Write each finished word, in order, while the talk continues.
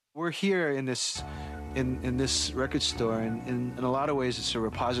We're here in this record store, and in a lot of ways it's a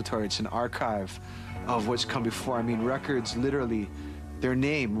repository, it's an archive of what's come before. I mean, records, literally, their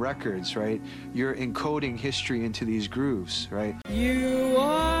name, records, right? You're encoding history into these grooves, right? You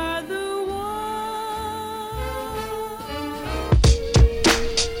are the one.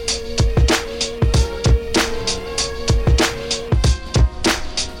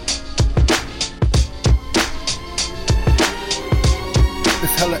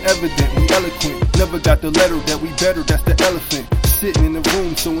 It's hella evident, we eloquent. Never got the letter that we better, that's the elephant. Sitting in the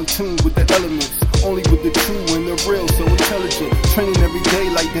room, so in tune with the elements. Only with the true and the real, so intelligent. Training every day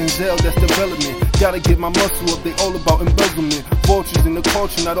like Denzel, that's development. Gotta get my muscle up, they all about embezzlement. Vultures in the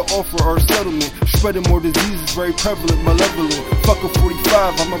culture, not an offer or a settlement. Spreading more diseases, very prevalent, malevolent. Fuck a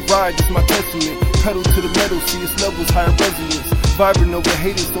 45, I'ma ride, it's my testament. Pedal to the metal, see its levels, higher resonance. Vibrant over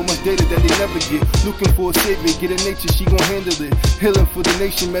haters, so much data that they never get. Looking for a savior, get a nature, she gon' handle it. Healing for the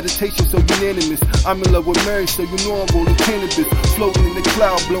nation, meditation so unanimous. I'm in love with Mary, so you know I'm rolling cannabis. Floating in the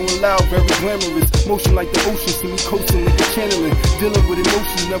cloud, blowing loud, very glamorous. Motion like the ocean, see me coasting, nigga channeling. Dealing with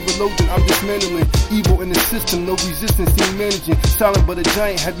emotions, never loading, I'm dismantling. Evil in the system, no resistance, see managing. Silent but a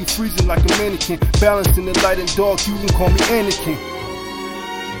giant, have you freezing like a mannequin. Balancing the light and dark, you can call me Anakin.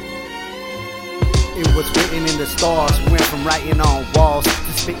 It was written in the stars. We went from writing on walls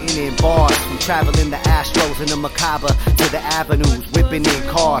to spitting in bars. From traveling the Astros in the macabre to the avenues, whipping in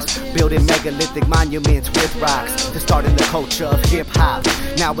cars, building megalithic monuments with rocks, to starting the culture of hip-hop.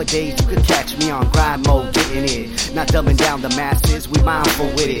 Nowadays you could catch me on grind mode, getting it. Not dumbing down the masses, we mindful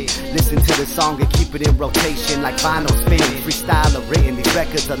with it. Listen to the song and keep it in rotation like vinyl spinning. Freestyle or written, these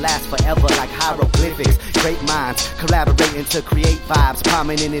records will last forever like hieroglyphics. Great minds collaborating to create vibes,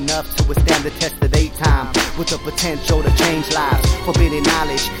 prominent enough to withstand the test of time, with the potential to change lives. Forbidden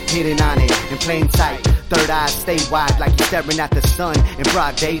knowledge, hidden on it in plain sight. Third eyes stay wide like you're staring at the sun in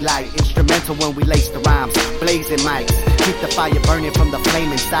broad daylight. Instrumental when we lace the rhymes, blazing mics, keep the fire burning from the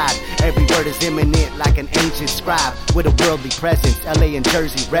flame inside. Every word is imminent like an ancient scribe with a worldly presence. LA and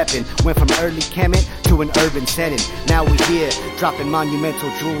Jersey reppin', went from early Kemet to an urban setting. Now we here, dropping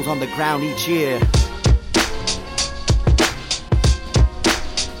monumental jewels on the ground each year.